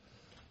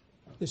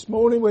This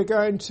morning we're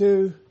going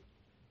to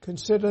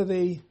consider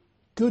the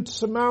Good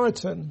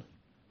Samaritan,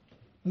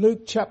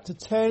 Luke chapter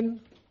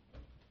 10,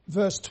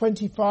 verse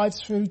 25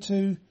 through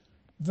to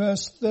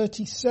verse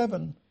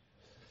 37.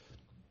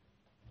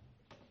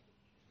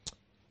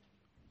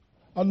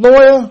 A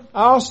lawyer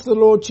asked the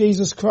Lord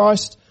Jesus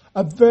Christ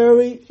a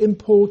very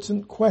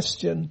important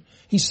question.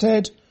 He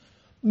said,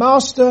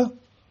 "Master,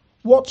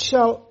 what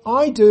shall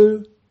I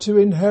do to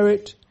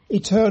inherit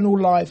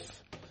eternal life?"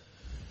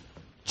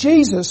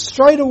 Jesus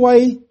straight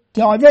away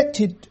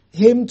directed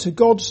him to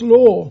God's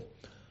law.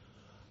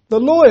 The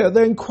lawyer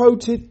then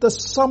quoted the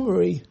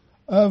summary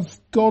of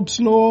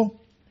God's law.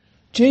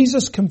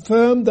 Jesus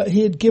confirmed that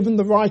he had given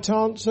the right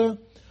answer,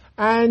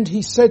 and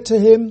he said to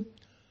him,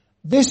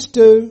 "This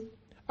do,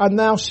 and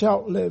thou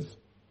shalt live."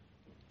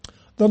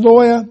 The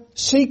lawyer,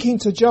 seeking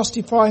to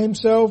justify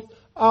himself,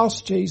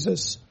 asked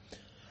Jesus,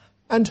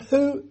 "And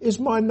who is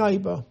my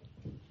neighbour?"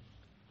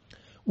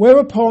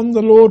 Whereupon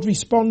the Lord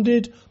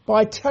responded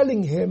by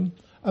telling him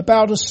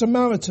about a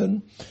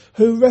Samaritan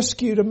who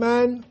rescued a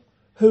man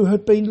who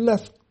had been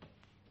left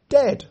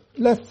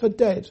for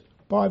dead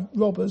by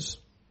robbers.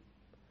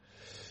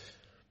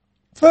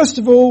 First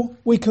of all,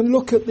 we can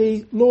look at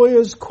the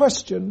lawyer's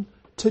question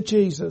to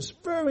Jesus.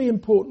 Very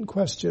important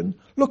question.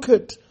 Look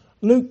at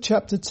Luke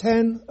chapter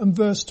 10 and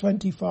verse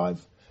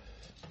 25.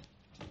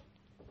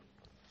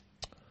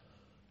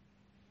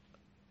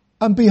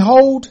 "And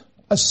behold,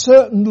 a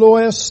certain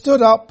lawyer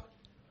stood up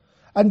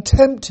and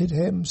tempted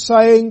him,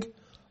 saying,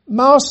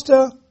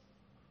 'Master,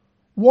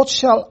 what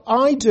shall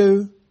I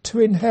do to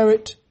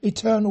inherit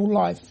eternal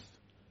life?'"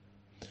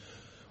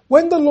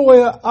 When the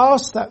lawyer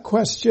asked that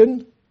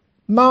question,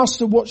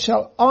 "Master, what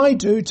shall I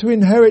do to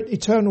inherit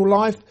eternal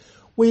life?"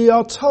 we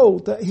are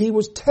told that he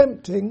was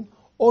tempting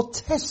or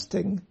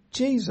testing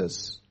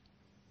Jesus.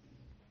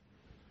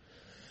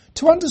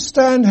 To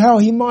understand how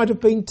he might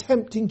have been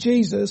tempting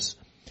Jesus,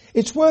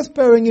 it's worth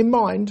bearing in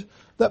mind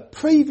that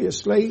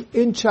previously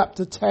in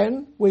chapter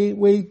 10,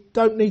 we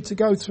don't need to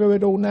go through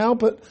it all now,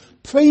 but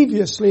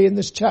previously in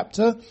this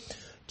chapter,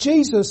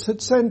 Jesus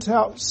had sent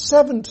out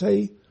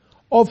 70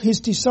 of his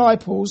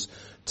disciples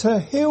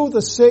to heal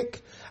the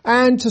sick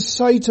and to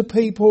say to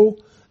people,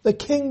 "The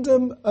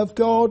kingdom of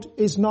God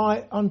is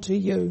nigh unto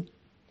you."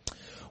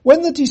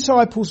 When the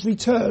disciples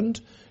returned,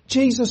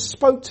 Jesus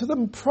spoke to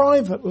them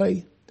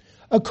privately,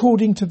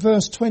 according to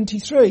verse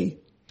 23.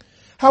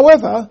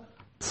 However,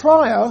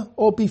 prior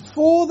or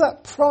before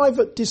that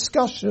private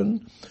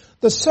discussion,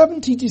 the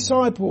 70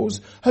 disciples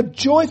had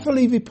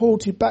joyfully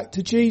reported back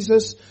to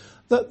Jesus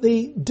that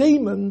the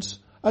demons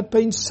had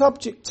been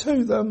subject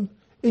to them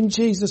in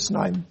Jesus'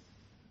 name.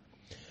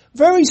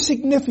 Very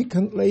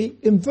significantly,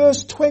 in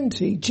verse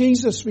 20,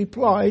 Jesus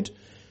replied,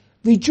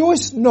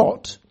 "Rejoice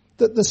not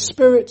that the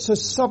spirits are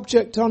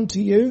subject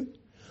unto you,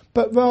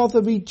 but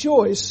rather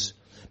rejoice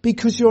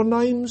because your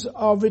names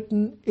are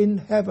written in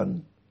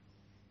heaven."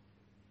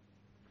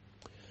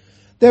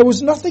 There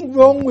was nothing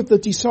wrong with the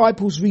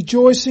disciples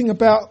rejoicing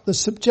about the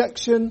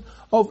subjection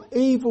of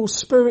evil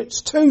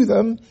spirits to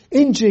them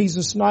in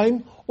Jesus'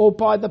 name or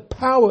by the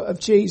power of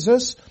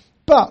Jesus,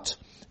 but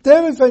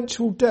their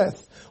eventual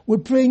death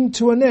would bring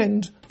to an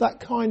end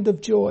that kind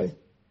of joy.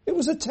 It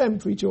was a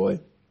temporary joy.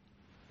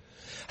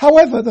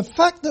 However, the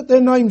fact that their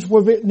names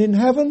were written in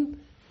heaven,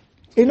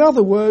 in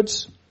other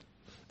words,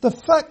 the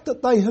fact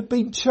that they had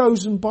been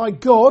chosen by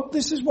God,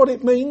 this is what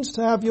it means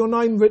to have your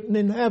name written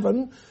in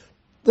heaven,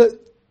 that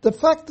the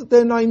fact that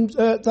their names,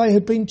 they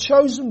had been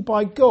chosen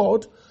by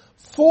God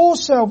for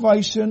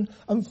salvation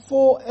and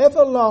for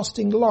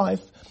everlasting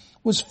life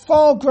was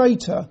far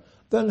greater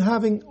than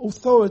having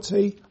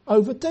authority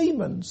over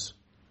demons.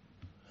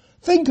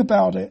 Think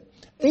about it.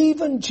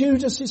 Even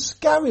Judas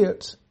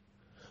Iscariot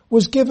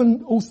was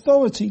given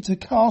authority to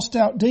cast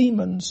out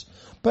demons,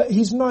 but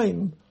his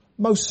name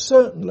most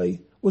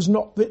certainly was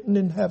not written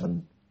in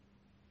heaven.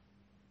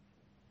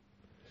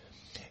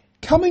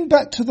 Coming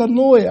back to the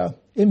lawyer,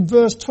 in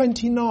verse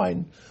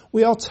 29,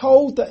 we are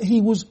told that he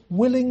was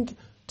willing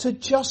to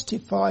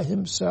justify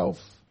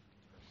himself.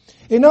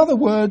 In other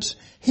words,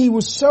 he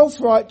was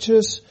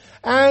self-righteous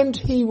and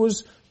he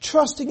was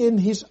trusting in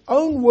his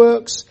own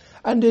works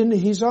and in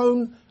his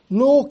own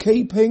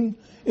law-keeping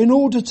in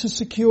order to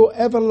secure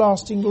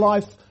everlasting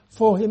life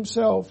for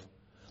himself.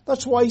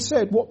 That's why he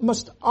said, "What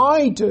must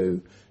I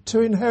do to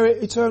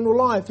inherit eternal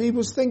life?" He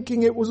was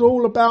thinking it was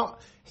all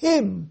about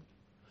him,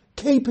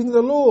 keeping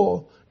the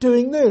law,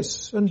 doing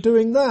this and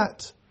doing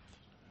that.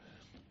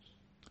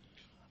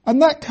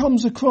 And that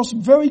comes across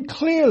very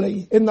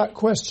clearly in that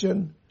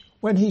question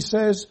when he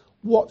says,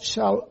 "What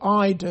shall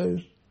I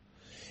do?"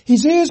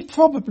 His ears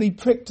probably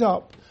pricked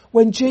up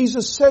when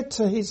Jesus said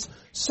to his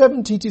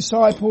 70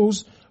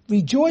 disciples,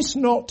 "Rejoice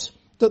not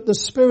that the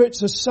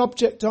spirits are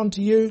subject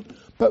unto you,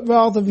 but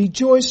rather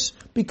rejoice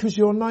because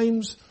your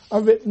names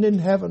are written in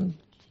heaven."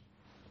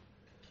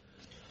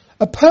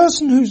 A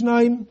person whose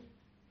name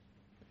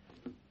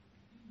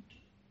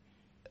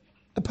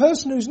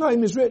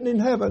is written in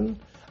heaven,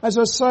 as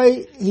I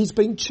say, he's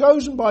been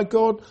chosen by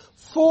God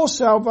for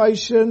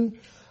salvation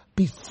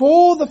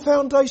before the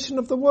foundation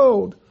of the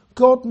world,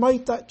 God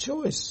made that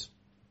choice.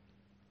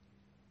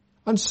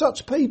 And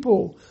such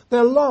people,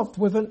 they're loved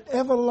with an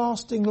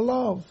everlasting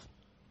love.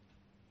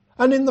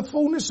 And in the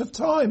fullness of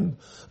time,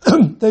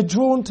 they're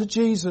drawn to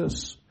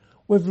Jesus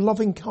with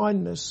loving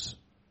kindness.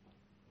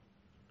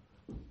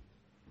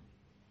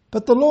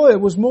 But the lawyer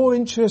was more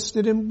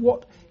interested in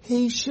what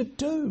he should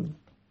do.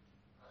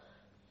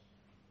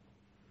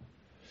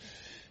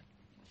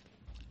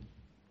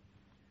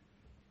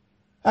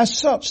 As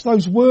such,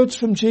 those words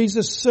from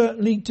Jesus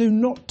certainly do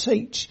not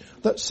teach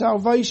that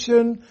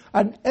salvation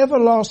and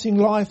everlasting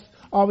life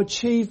are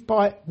achieved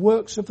by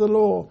works of the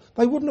law.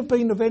 They wouldn't have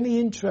been of any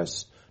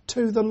interest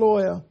to the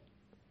lawyer.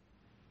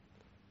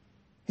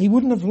 He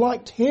wouldn't have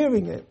liked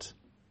hearing it.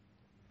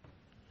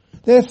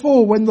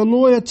 Therefore, when the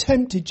lawyer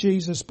tempted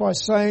Jesus by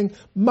saying,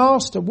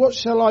 "Master, what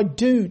shall I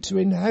do to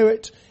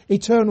inherit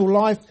eternal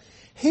life?"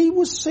 he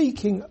was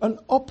seeking an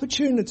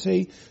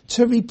opportunity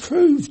to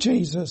reprove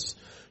Jesus,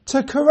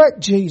 to correct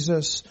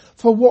Jesus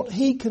for what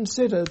he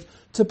considered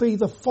to be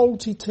the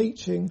faulty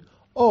teaching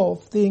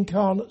of the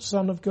incarnate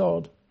Son of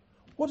God.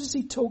 What is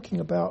he talking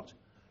about?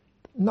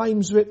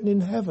 Names written in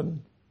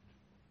heaven.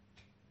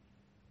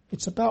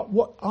 It's about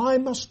what I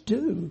must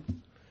do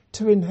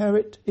to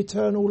inherit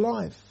eternal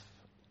life.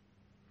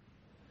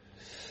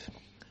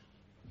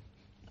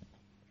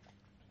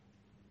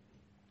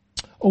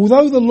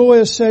 Although the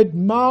lawyer said,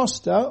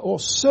 "Master," or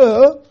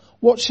 "Sir,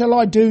 what shall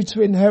I do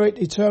to inherit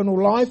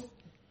eternal life?"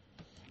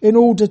 in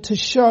order to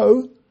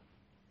show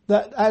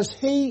that, as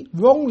he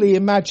wrongly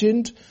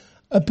imagined,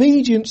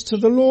 obedience to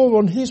the law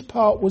on his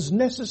part was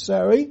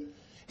necessary,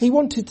 he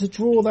wanted to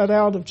draw that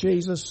out of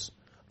Jesus,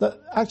 that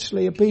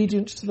actually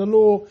obedience to the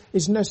law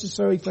is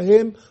necessary for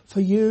him,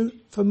 for you,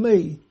 for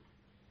me,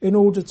 in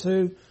order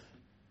to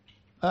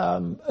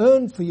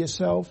earn for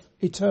yourself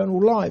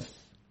eternal life.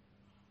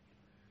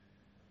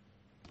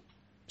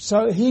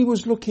 So he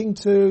was looking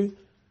to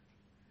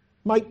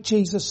make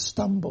Jesus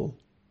stumble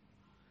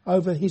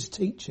over his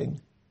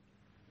teaching.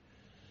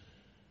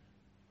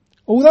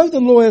 Although the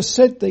lawyer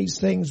said these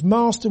things,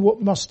 "Master,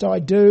 what must I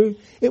do?"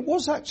 it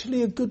was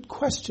actually a good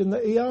question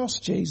that he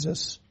asked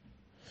Jesus.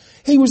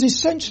 He was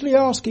essentially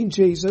asking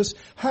Jesus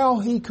how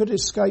he could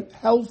escape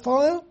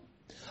hellfire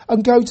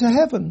and go to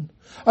heaven.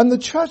 And the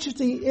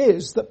tragedy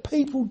is that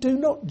people do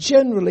not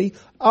generally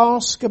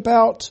ask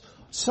about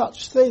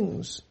such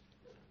things.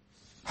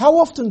 How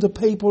often do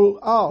people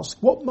ask,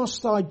 "What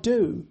must I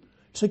do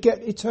to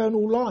get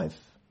eternal life?"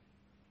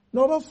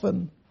 Not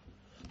often.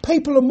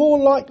 People are more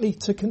likely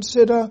to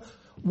consider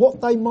what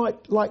they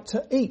might like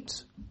to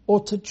eat or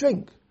to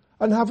drink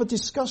and have a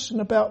discussion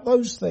about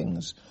those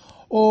things,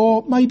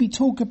 or maybe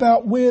talk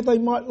about where they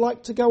might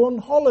like to go on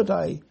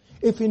holiday,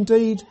 if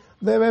indeed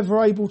they're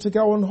ever able to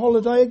go on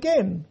holiday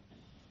again.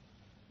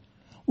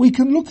 We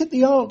can look at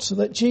the answer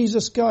that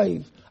Jesus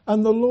gave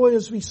and the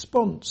lawyer's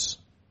response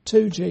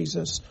to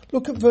Jesus.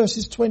 Look at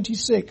verses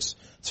 26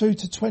 through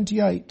to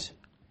 28.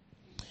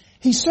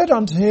 He said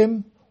unto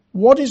him,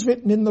 "What is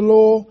written in the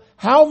law?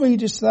 How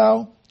readest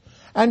thou?"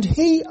 And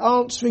he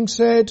answering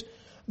said,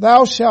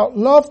 "Thou shalt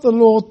love the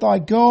Lord thy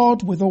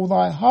God with all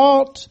thy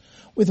heart,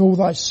 with all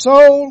thy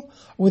soul,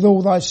 with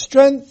all thy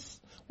strength,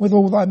 with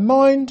all thy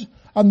mind,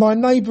 and thy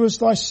neighbour as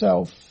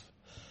thyself."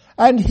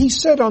 And he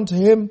said unto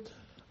him,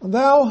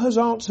 "Thou hast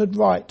answered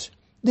right.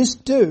 This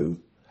do,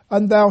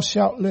 and thou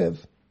shalt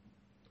live."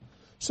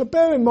 So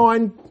bear in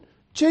mind,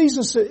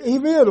 Jesus, he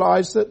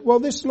realised that, well,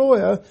 this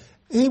lawyer,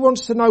 he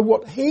wants to know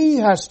what he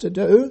has to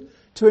do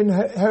to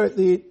inherit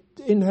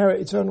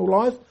eternal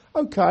life.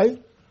 Okay,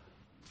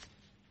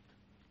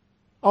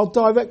 I'll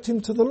direct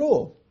him to the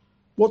law.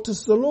 What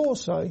does the law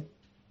say?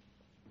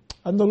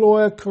 And the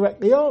lawyer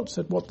correctly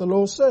answered what the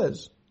law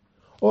says,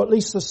 or at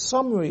least the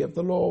summary of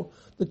the law,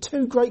 the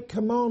two great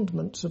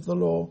commandments of the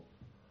law.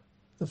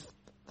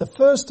 The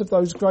first of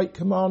those great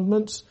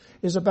commandments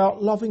is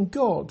about loving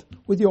God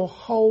with your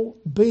whole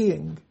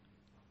being.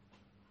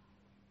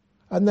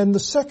 And then the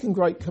second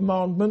great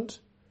commandment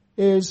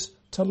is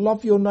to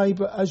love your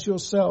neighbour as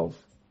yourself.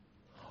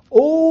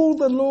 All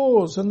the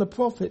laws and the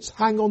prophets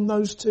hang on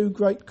those two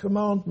great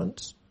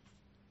commandments.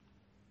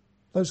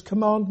 Those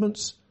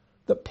commandments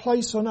that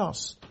place on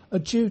us a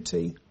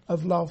duty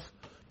of love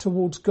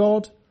towards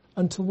God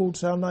and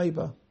towards our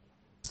neighbour.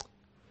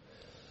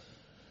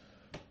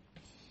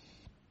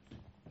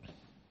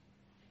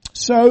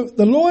 So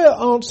the lawyer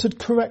answered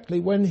correctly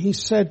when he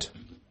said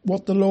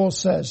what the law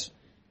says.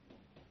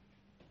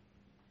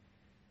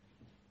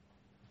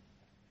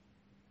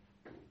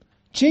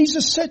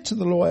 Jesus said to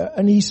the lawyer,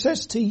 and he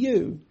says to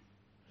you,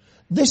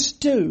 "This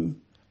do,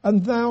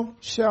 and thou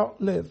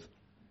shalt live."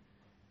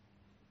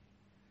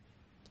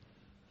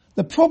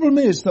 The problem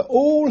is that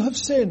all have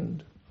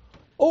sinned.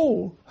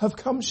 All have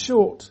come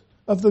short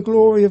of the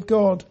glory of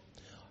God.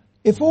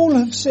 If all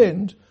have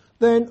sinned,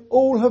 then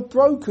all have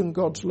broken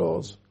God's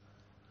laws.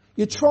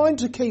 You're trying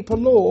to keep a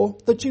law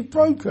that you've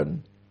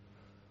broken.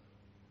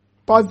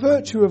 By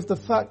virtue of the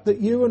fact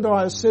that you and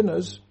I are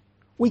sinners,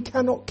 we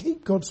cannot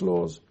keep God's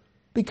laws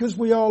because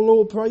we are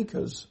law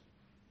breakers.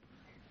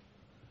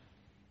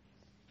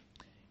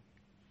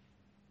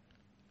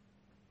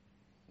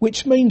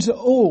 which means that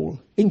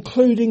all,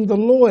 including the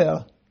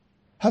lawyer,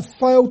 have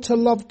failed to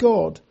love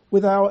God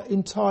with our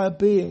entire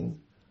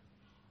being.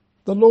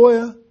 The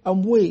lawyer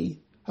and we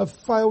have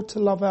failed to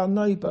love our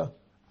neighbour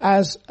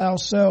as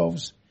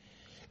ourselves.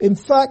 In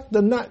fact,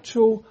 the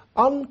natural,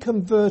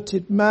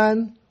 unconverted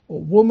man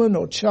or woman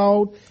or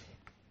child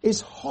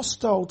is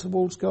hostile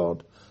towards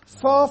God,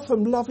 far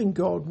from loving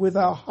God with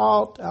our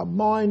heart, our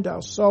mind,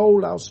 our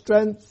soul, our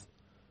strength.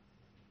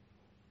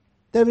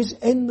 There is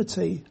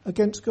enmity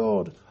against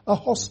God, a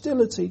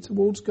hostility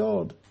towards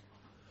God.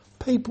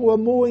 People are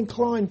more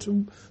inclined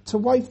to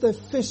wave their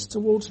fists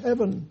towards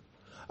heaven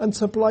and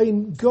to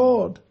blame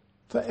God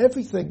for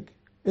everything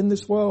in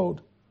this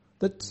world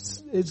that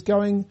is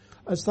going,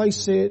 as they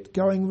see it,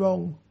 going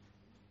wrong.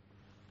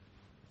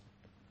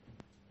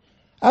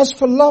 As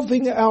for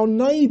loving our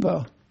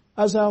neighbour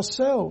as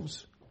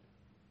ourselves,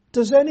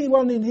 does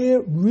anyone in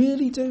here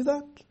really do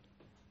that?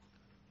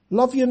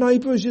 Love your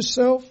neighbour as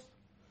yourself?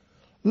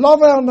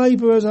 Love our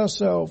neighbour as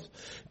ourselves.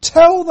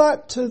 Tell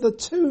that to the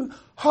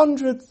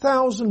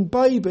 200,000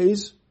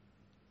 babies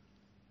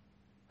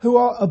who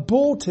are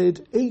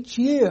aborted each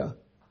year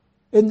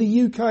in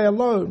the UK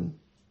alone.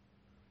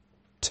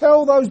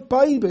 Tell those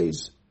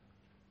babies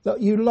that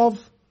you love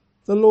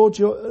the Lord,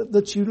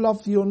 that you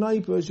love your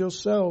neighbour as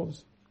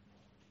yourselves.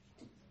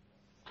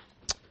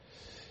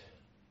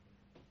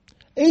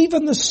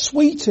 Even the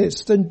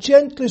sweetest and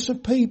gentlest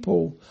of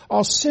people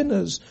are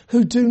sinners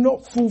who do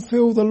not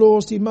fulfill the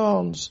law's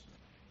demands.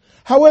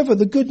 However,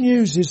 the good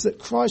news is that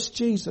Christ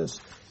Jesus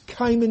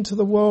came into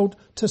the world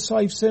to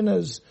save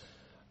sinners.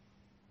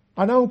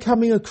 I know I'm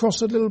coming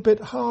across a little bit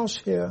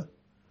harsh here.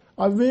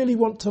 I really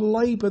want to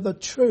labour the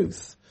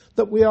truth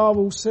that we are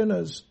all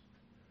sinners.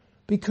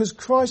 Because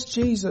Christ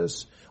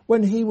Jesus,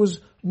 when he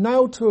was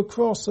nailed to a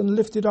cross and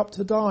lifted up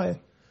to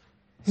die,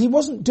 he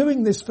wasn't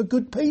doing this for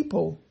good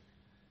people.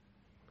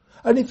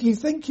 And if you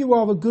think you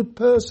are a good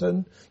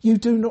person, you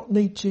do not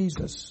need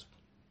Jesus.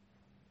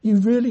 You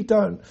really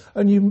don't.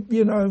 And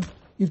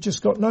you've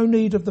just got no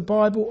need of the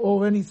Bible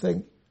or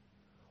anything.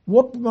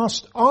 What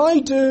must I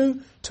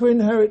do to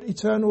inherit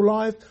eternal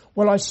life?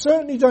 Well, I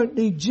certainly don't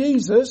need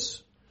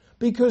Jesus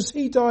because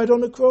he died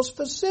on a cross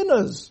for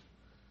sinners.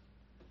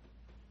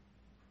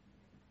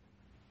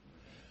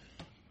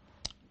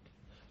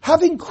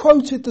 Having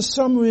quoted the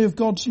summary of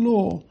God's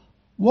law,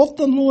 what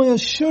the lawyer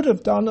should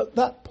have done at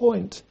that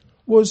point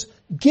was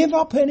give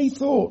up any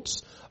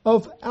thoughts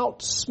of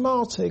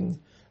outsmarting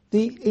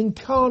the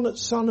incarnate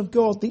Son of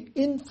God, the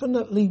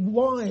infinitely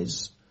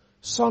wise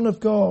Son of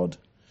God.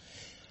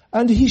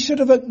 And he should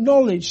have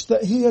acknowledged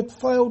that he had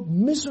failed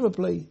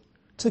miserably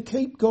to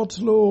keep God's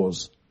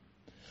laws.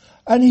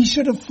 And he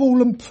should have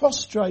fallen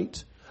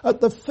prostrate at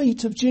the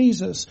feet of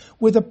Jesus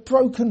with a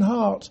broken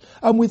heart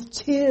and with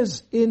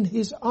tears in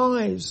his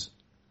eyes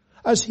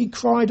as he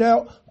cried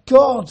out,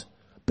 God,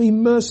 be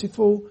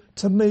merciful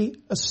to me,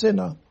 a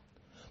sinner.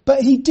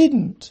 But he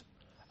didn't.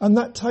 And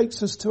that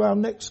takes us to our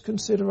next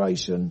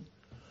consideration.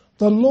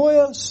 The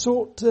lawyer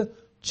sought to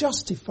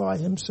justify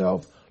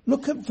himself.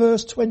 Look at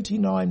verse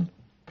 29.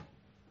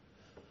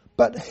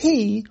 But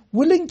he,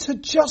 willing to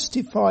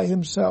justify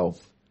himself,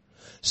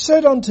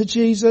 said unto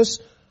Jesus,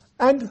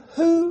 and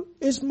who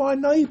is my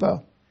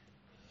neighbour?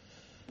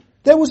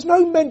 There was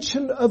no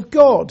mention of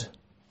God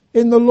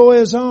in the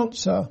lawyer's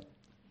answer.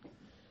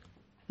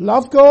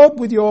 Love God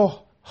with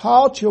your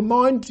heart, your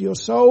mind, your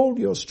soul,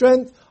 your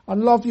strength,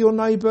 and love your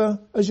neighbour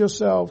as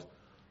yourself.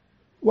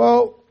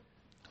 Well,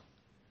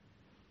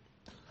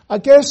 I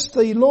guess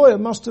the lawyer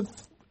must have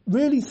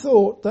really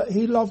thought that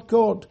he loved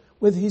God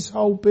with his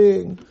whole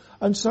being.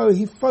 And so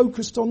he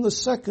focused on the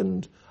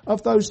second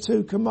of those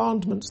two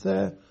commandments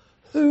there.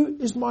 Who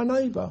is my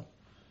neighbour?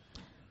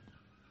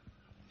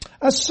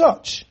 As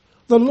such,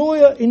 the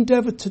lawyer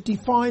endeavoured to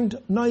define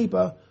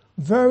neighbour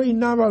very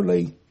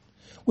narrowly,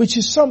 which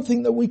is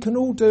something that we can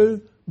all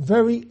do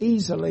very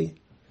easily.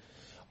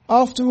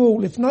 After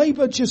all, if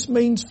neighbour just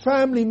means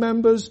family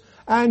members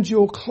and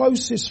your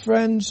closest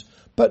friends,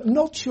 but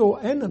not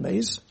your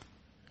enemies,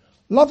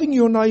 loving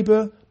your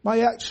neighbour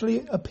may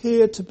actually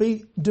appear to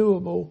be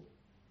doable,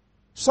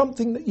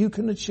 something that you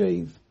can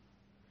achieve.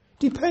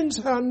 Depends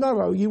how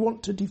narrow you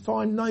want to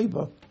define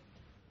neighbour.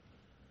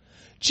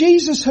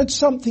 Jesus had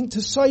something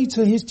to say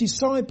to his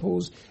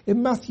disciples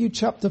in Matthew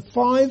chapter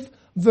 5,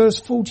 verse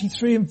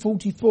 43 and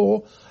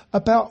 44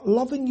 about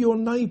loving your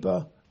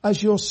neighbour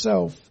as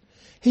yourself.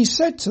 He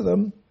said to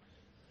them,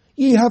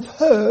 ye have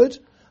heard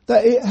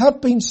that it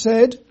have been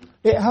said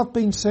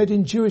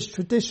in Jewish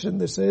tradition,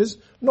 this is,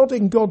 not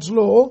in God's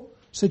law.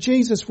 So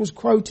Jesus was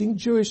quoting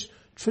Jewish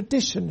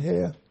tradition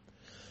here.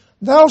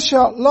 Thou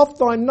shalt love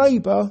thy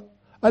neighbour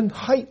and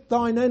hate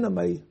thine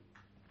enemy.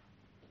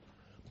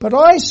 But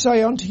I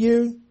say unto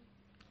you,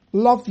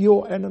 love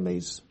your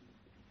enemies.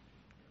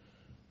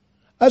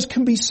 As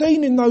can be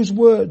seen in those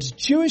words,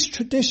 Jewish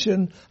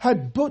tradition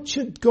had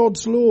butchered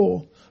God's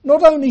law.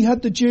 Not only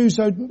had the Jews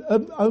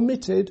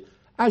omitted,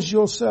 as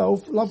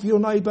yourself, love your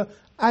neighbour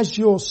as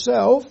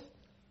yourself,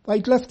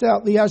 they'd left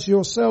out the as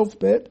yourself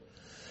bit,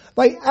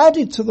 they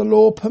added to the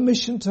law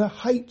permission to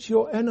hate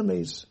your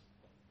enemies.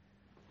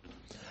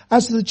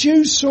 As the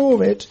Jews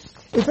saw it,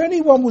 if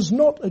anyone was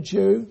not a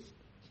Jew,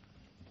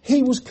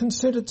 he was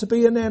considered to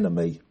be an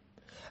enemy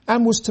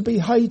and was to be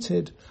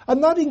hated.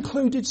 And that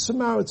included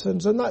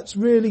Samaritans, and that's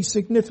really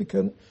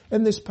significant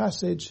in this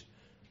passage.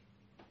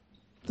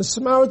 The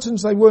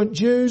Samaritans, they weren't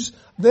Jews,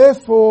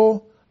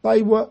 therefore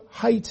they were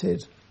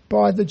hated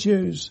by the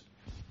Jews.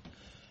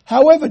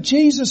 However,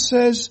 Jesus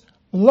says,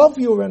 love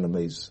your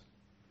enemies.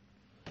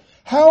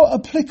 How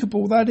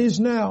applicable that is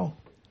now.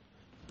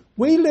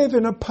 We live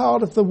in a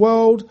part of the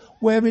world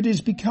where it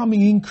is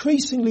becoming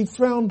increasingly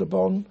frowned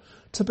upon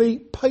to be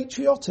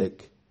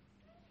patriotic,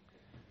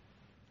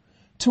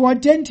 to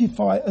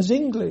identify as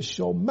English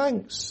or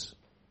Manx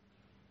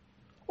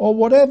or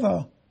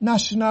whatever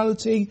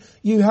nationality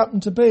you happen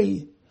to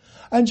be.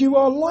 And you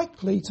are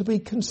likely to be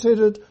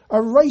considered a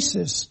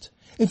racist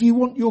if you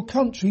want your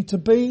country to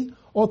be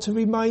or to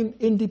remain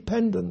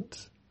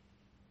independent.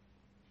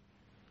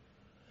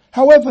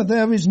 However,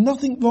 there is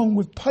nothing wrong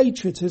with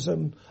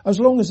patriotism as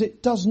long as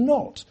it does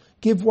not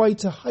give way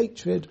to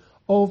hatred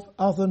of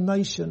other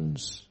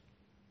nations.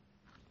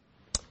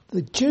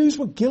 The Jews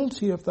were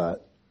guilty of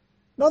that.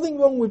 Nothing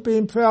wrong with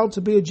being proud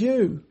to be a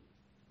Jew.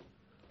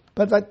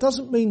 But that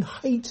doesn't mean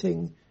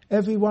hating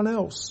everyone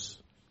else,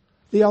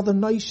 the other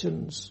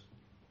nations.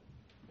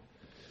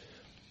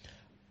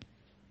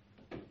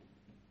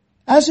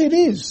 As it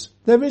is,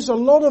 there is a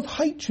lot of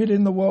hatred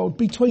in the world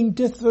between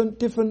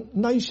different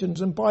nations,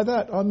 and by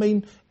that I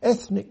mean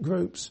ethnic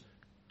groups.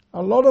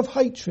 A lot of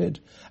hatred,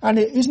 and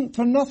it isn't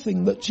for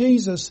nothing that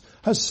Jesus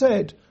has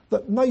said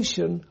that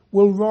nation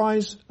will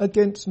rise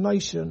against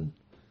nation.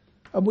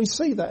 And we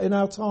see that in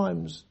our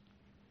times.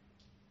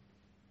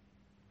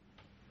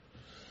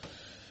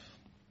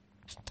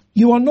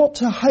 You are not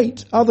to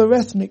hate other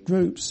ethnic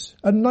groups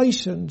and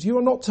nations. You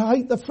are not to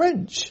hate the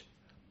French.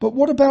 But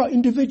what about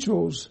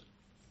individuals?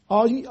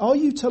 Are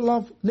you to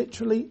love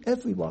literally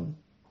everyone?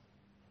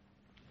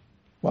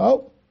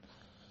 Well,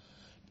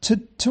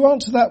 to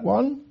answer that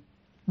one,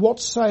 what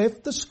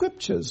saith the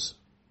Scriptures?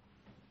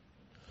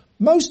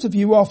 Most of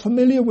you are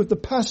familiar with the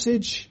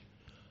passage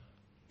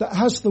that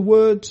has the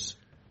words,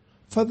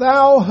 "For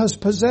thou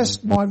hast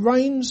possessed my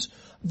reins,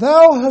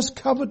 thou hast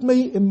covered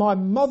me in my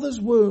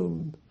mother's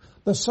womb."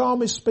 The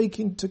psalmist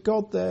speaking to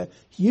God there,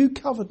 you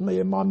covered me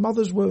in my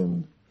mother's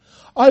womb.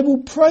 I will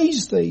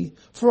praise thee,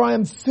 for I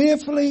am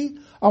fearfully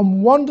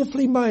and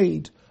wonderfully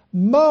made.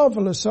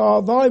 Marvellous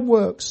are thy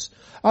works,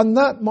 and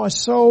that my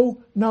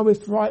soul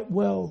knoweth right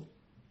well.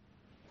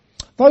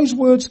 Those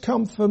words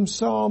come from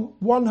Psalm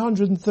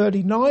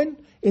 139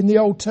 in the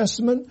Old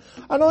Testament,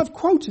 and I've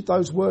quoted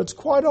those words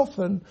quite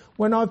often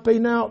when I've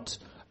been out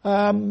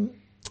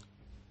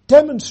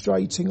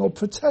demonstrating or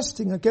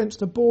protesting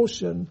against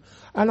abortion,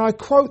 and I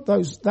quote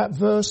that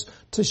verse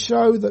to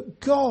show that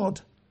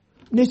God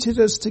knitted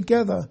us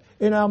together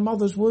in our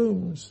mother's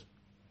wombs,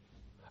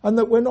 and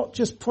that we're not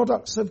just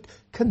products of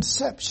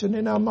conception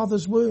in our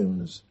mother's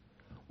wombs.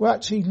 We're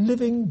actually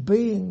living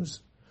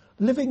beings,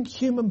 living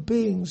human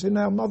beings in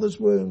our mother's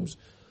wombs,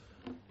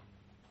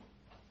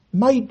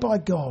 made by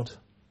God.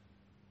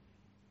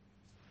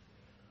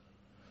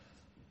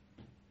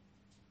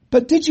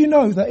 But did you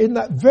know that in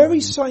that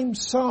very same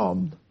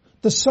psalm,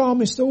 the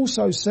psalmist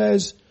also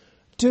says,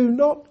 "Do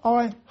not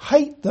I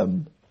hate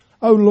them,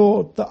 O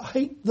Lord, that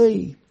hate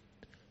thee?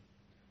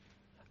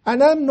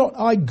 And am not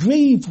I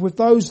grieved with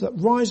those that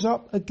rise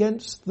up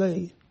against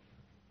thee?"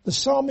 The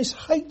psalmist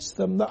hates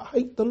them that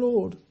hate the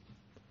Lord.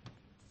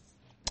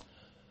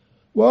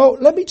 Well,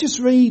 let me just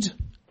read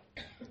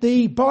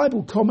the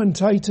Bible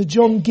commentator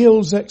John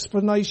Gill's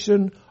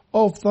explanation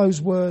of those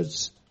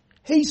words.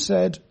 He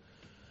said,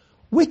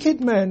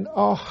 "Wicked men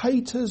are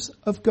haters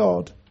of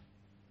God,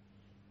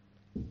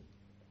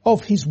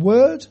 of his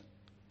word,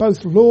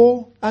 both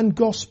law and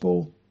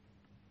gospel,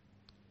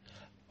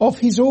 of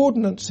his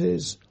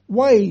ordinances,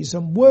 ways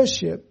and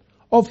worship,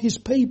 of his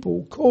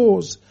people,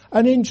 cause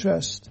and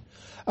interest.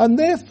 And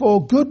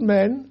therefore good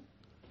men,"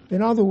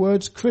 in other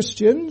words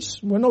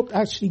Christians, we're not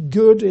actually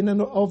good in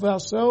and of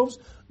ourselves,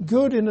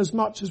 good in as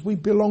much as we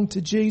belong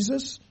to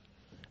Jesus.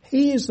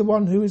 He is the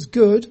one who is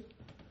good.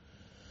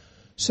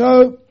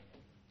 So,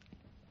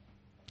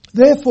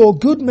 therefore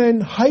good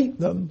men hate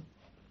them,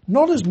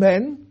 not as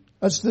men,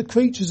 as the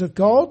creatures of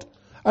God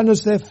and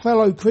as their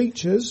fellow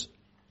creatures,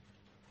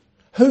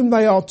 whom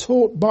they are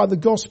taught by the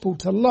gospel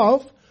to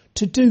love,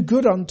 to do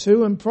good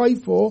unto and pray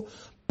for,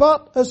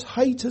 but as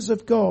haters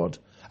of God,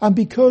 and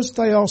because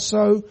they are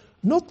so,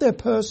 not their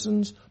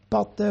persons,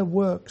 but their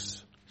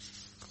works.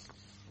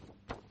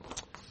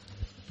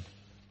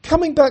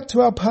 Coming back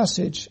to our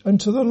passage and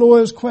to the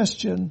lawyer's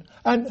question,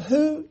 and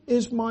who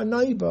is my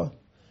neighbour?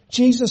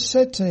 Jesus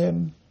said to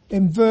him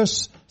in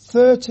verse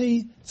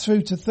 30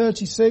 through to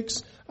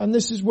 36, and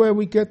this is where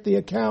we get the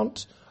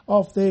account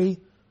of the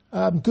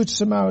Good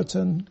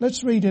Samaritan.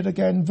 Let's read it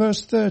again,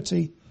 verse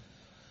 30.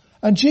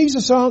 "And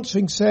Jesus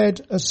answering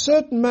said, A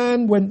certain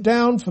man went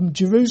down from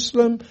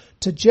Jerusalem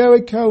to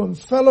Jericho and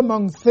fell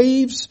among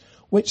thieves,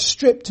 which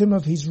stripped him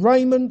of his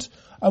raiment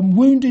and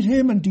wounded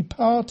him and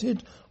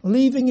departed,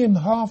 leaving him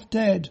half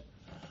dead.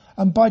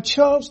 And by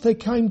chance there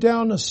came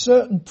down a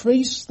certain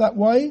priest that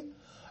way,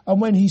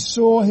 and when he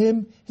saw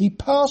him, he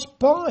passed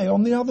by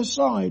on the other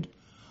side.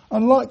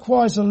 And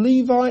likewise a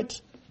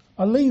Levite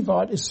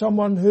is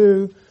someone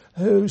who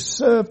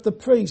served the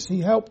priest.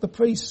 He helped the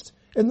priest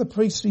in the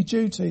priestly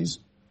duties.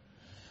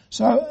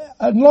 So,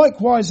 and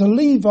likewise a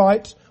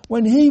Levite,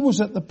 when he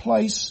was at the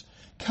place,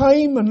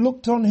 came and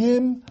looked on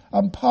him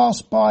and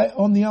passed by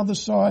on the other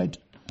side.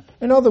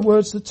 In other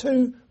words, the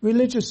two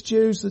religious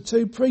Jews, the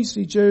two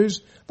priestly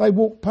Jews, they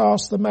walked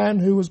past the man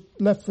who was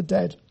left for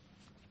dead.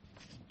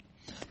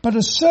 But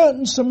a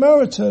certain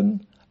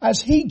Samaritan,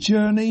 as he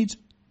journeyed,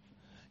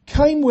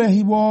 came where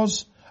he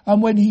was,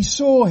 and when he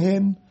saw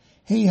him,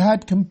 he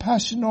had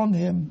compassion on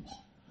him,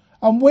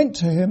 and went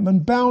to him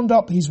and bound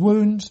up his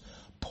wounds,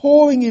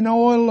 pouring in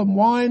oil and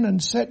wine,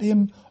 and set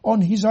him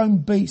on his own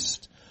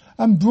beast,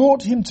 and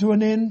brought him to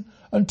an inn,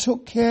 and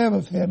took care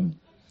of him.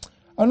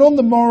 And on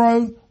the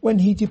morrow, when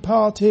he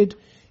departed,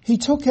 he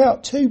took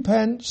out 2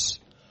 pence,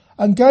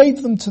 and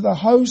gave them to the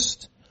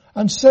host,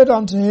 and said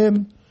unto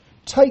him,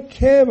 Take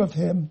care of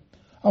him,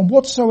 and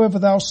whatsoever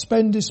thou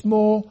spendest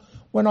more,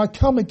 when I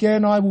come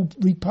again I will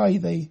repay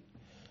thee.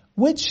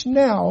 Which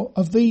now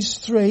of these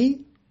 3,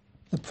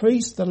 the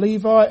priest, the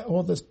Levite,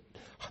 or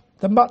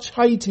the much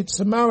hated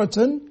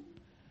Samaritan,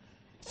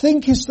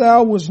 thinkest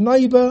thou was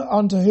neighbour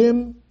unto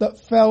him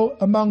that fell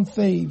among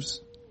thieves?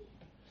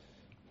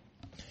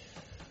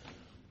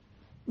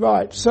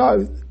 Right,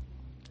 so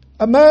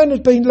a man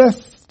had been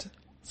left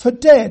for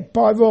dead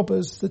by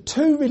robbers. The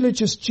 2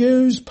 religious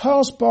Jews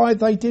passed by,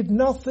 they did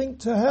nothing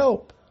to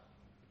help.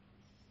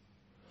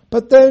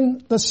 But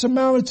then the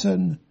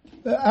Samaritan,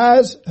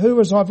 who,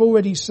 as I've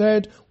already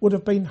said, would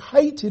have been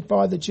hated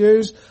by the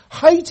Jews,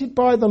 hated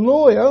by the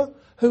lawyer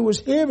who was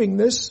hearing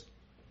this,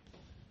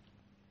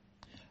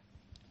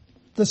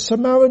 the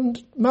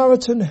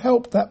Samaritan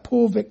helped that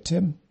poor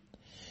victim.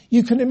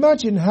 You can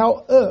imagine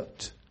how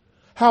irked,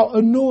 how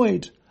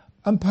annoyed,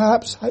 and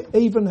perhaps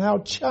even how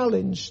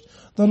challenged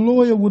the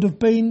lawyer would have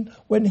been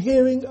when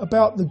hearing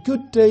about the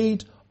good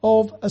deed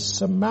of a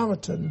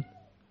Samaritan.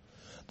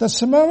 The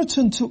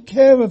Samaritan took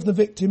care of the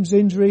victim's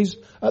injuries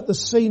at the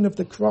scene of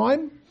the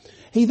crime.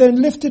 He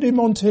then lifted him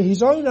onto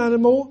his own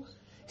animal.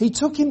 He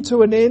took him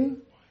to an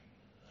inn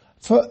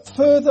for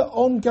further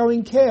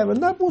ongoing care.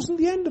 And that wasn't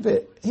the end of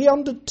it. He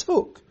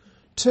undertook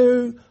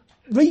to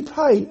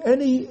repay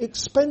any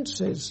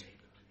expenses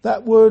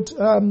that would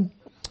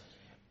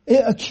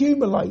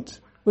accumulate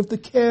with the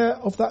care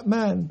of that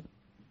man.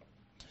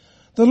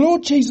 The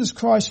Lord Jesus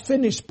Christ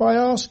finished by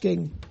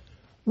asking,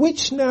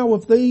 Which now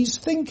of these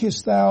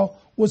thinkest thou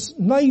was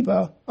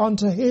neighbour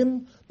unto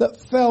him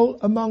that fell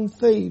among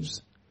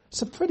thieves?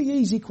 It's a pretty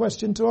easy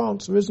question to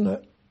answer, isn't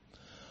it?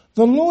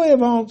 The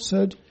lawyer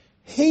answered,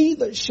 He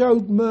that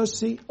showed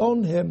mercy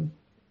on him.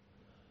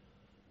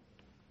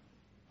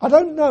 I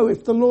don't know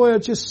if the lawyer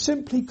just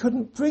simply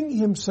couldn't bring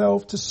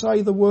himself to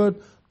say the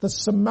word, the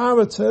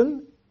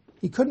Samaritan.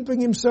 He couldn't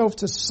bring himself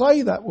to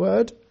say that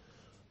word,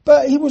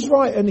 but he was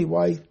right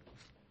anyway.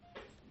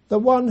 The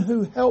one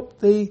who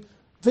helped the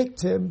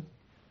victim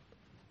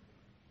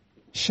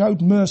showed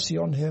mercy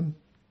on him.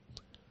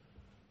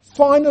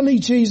 Finally,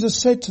 Jesus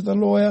said to the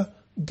lawyer,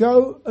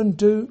 Go and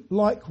do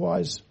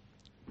likewise.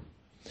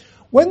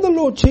 When the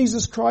Lord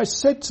Jesus Christ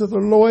said to the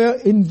lawyer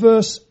in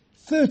verse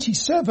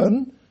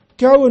 37,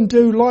 Go and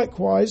do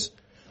likewise,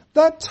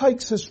 that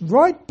takes us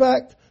right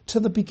back to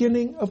the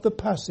beginning of the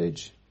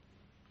passage.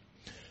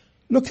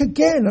 Look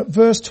again at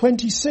verse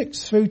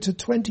 26 through to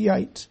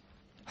 28.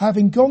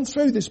 Having gone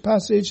through this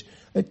passage,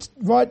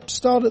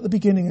 start at the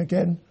beginning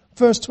again.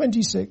 Verse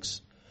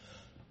 26.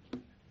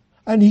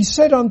 And he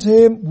said unto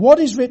him, What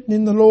is written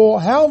in the law?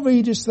 How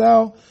readest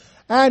thou?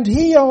 And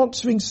he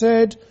answering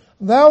said,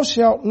 Thou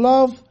shalt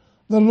love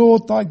the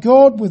Lord thy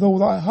God with all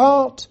thy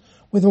heart,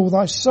 with all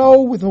thy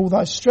soul, with all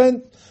thy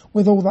strength,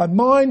 with all thy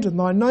mind, and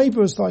thy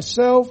neighbour as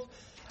thyself.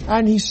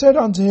 And he said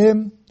unto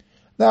him,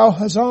 Thou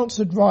hast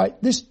answered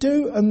right. This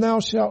do, and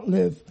thou shalt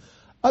live.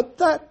 At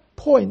that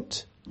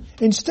point,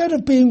 instead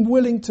of being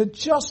willing to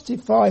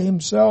justify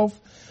himself,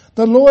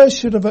 the lawyer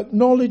should have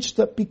acknowledged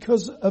that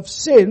because of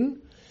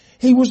sin,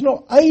 he was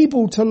not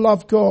able to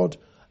love God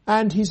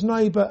and his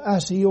neighbour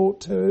as he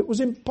ought to. It was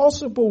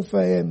impossible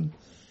for him.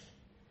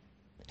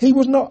 He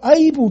was not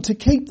able to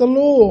keep the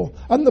law,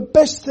 and the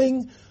best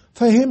thing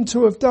for him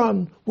to have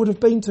done would have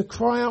been to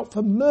cry out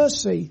for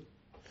mercy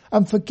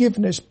and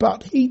forgiveness,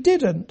 but he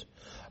didn't.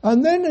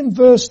 And then in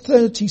verse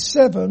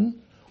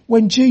 37,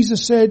 when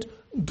Jesus said,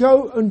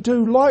 Go and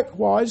do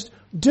likewise,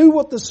 do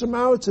what the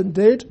Samaritan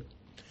did,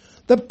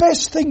 the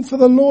best thing for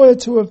the lawyer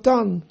to have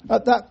done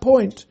at that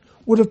point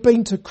would have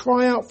been to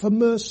cry out for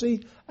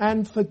mercy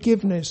and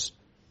forgiveness.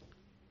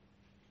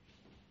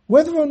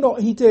 Whether or not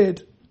he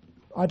did,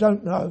 I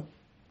don't know.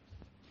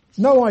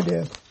 No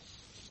idea.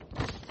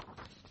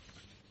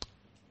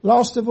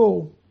 Last of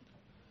all,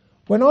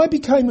 when I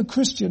became a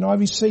Christian, I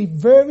received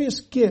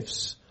various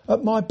gifts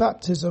at my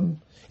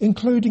baptism,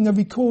 including a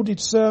recorded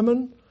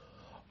sermon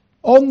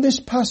on this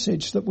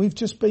passage that we've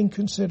just been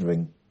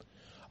considering.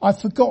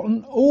 I've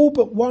forgotten all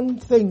but one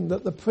thing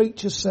that the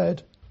preacher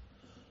said.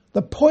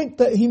 The point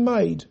that he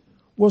made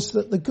was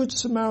that the Good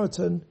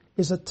Samaritan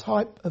is a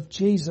type of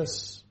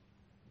Jesus.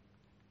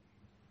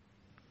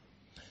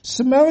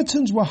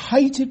 Samaritans were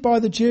hated by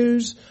the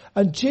Jews,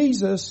 and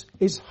Jesus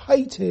is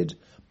hated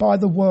by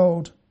the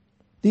world,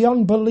 the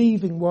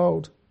unbelieving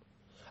world.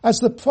 As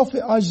the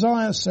prophet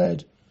Isaiah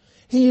said,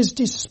 he is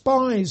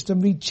despised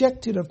and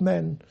rejected of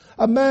men,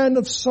 a man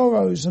of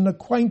sorrows and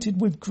acquainted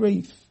with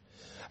grief.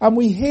 And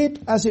we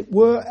hid, as it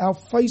were, our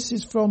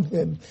faces from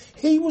him.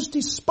 He was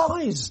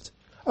despised,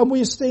 and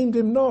we esteemed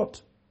him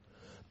not.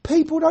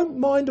 People don't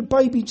mind a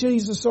baby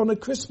Jesus on a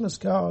Christmas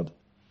card,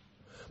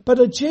 but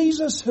a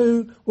Jesus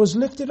who was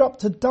lifted up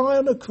to die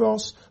on a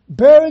cross,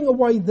 bearing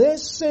away their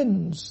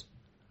sins.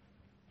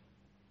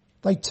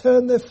 They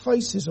turn their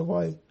faces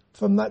away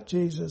from that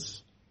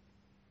Jesus.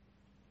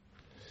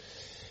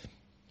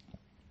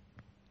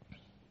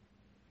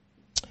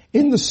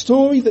 In the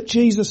story that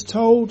Jesus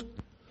told,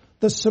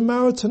 the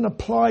Samaritan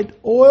applied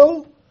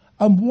oil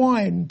and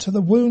wine to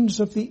the wounds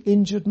of the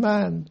injured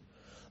man.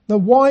 The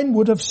wine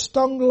would have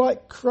stung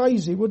like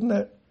crazy, wouldn't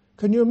it?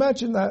 Can you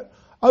imagine that?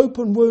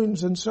 Open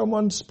wounds and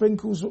someone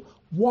sprinkles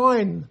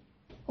wine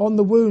on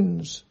the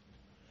wounds.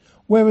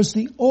 Whereas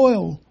the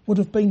oil would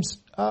have been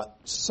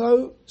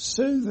so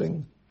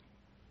soothing.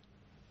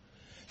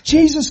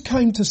 Jesus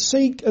came to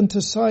seek and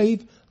to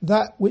save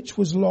that which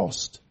was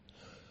lost.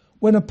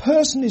 When a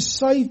person is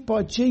saved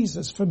by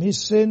Jesus from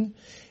his sin,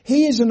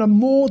 he is in a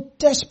more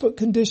desperate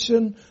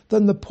condition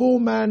than the poor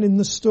man in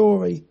the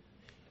story,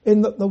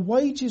 in that the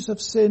wages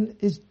of sin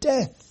is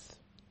death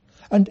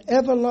and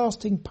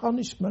everlasting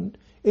punishment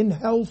in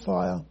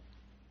hellfire.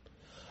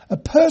 A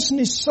person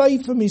is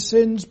saved from his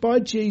sins by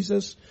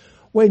Jesus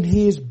when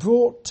he is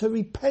brought to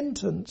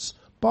repentance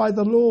by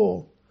the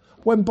law,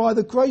 when by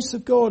the grace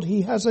of God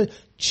he has a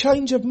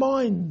change of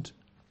mind.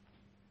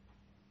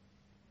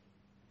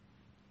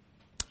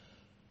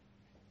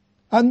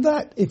 And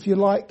that, if you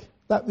like,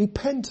 that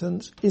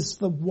repentance is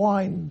the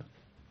wine.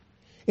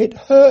 It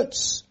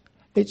hurts,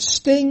 it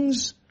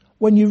stings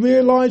when you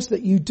realise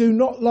that you do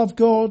not love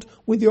God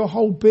with your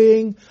whole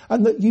being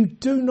and that you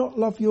do not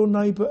love your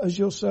neighbour as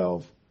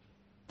yourself.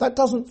 That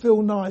doesn't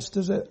feel nice,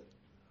 does it?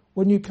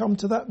 When you come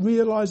to that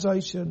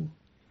realisation,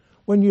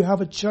 when you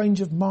have a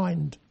change of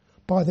mind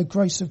by the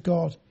grace of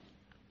God.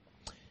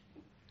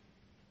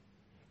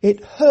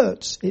 It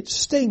hurts, it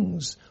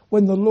stings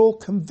when the law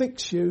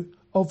convicts you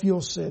of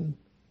your sin.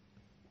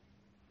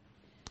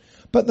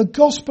 But the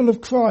gospel of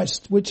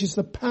Christ, which is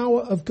the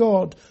power of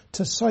God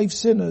to save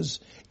sinners,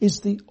 is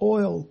the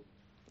oil.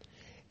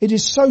 It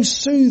is so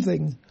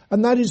soothing,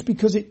 and that is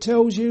because it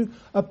tells you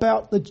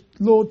about the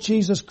Lord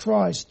Jesus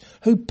Christ,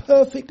 who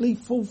perfectly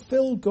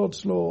fulfilled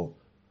God's law.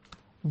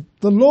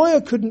 The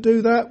lawyer couldn't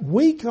do that,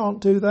 we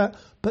can't do that,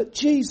 but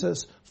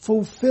Jesus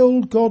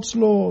fulfilled God's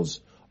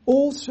laws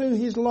all through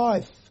his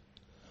life.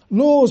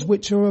 Laws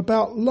which are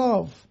about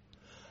love.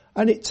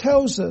 And it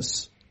tells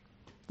us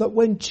that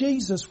when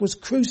Jesus was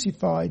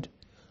crucified,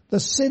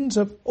 the sins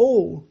of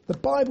all, the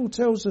Bible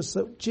tells us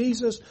that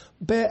Jesus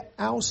bare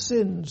our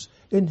sins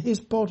in his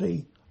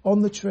body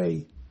on the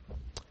tree.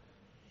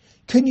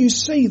 Can you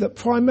see that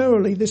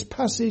primarily this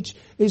passage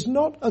is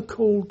not a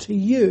call to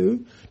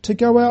you to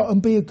go out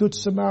and be a good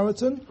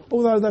Samaritan,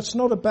 although that's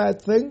not a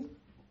bad thing.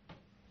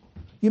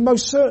 You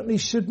most certainly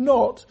should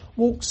not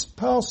walk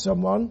past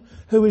someone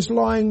who is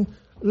lying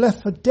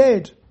left for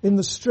dead in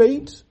the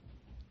street.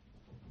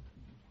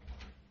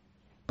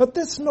 But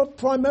that's not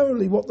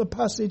primarily what the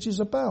passage is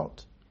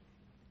about.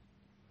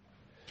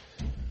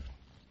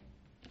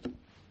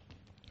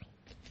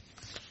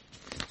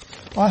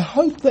 I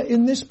hope that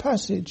in this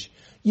passage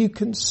you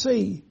can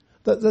see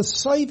that the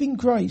saving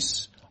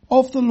grace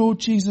of the Lord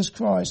Jesus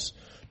Christ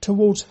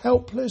towards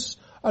helpless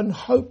and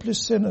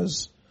hopeless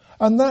sinners,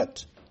 and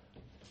that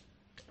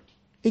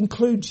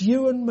includes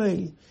you and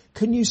me.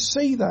 Can you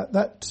see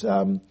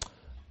that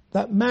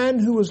man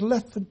who was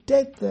left for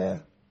dead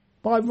there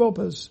by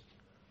robbers?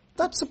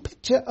 That's a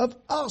picture of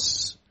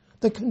us,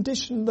 the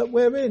condition that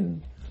we're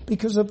in,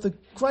 because of the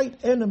great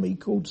enemy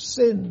called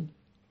sin.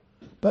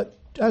 But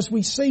as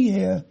we see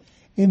here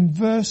in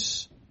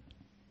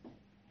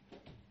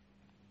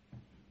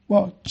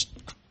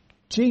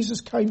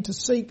Jesus came to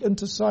seek and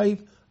to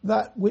save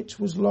that which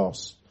was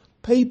lost.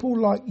 People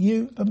like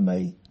you and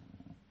me.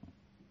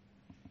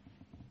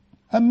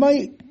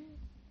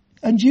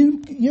 And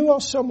you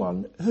are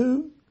someone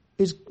who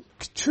is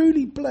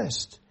truly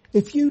blessed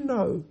if you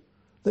know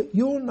that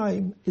your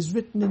name is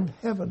written in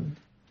heaven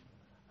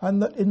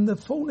and that in the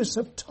fullness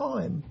of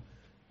time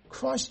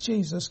Christ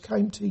Jesus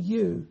came to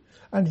you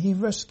and he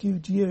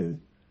rescued you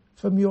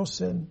from your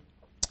sin.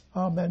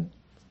 Amen.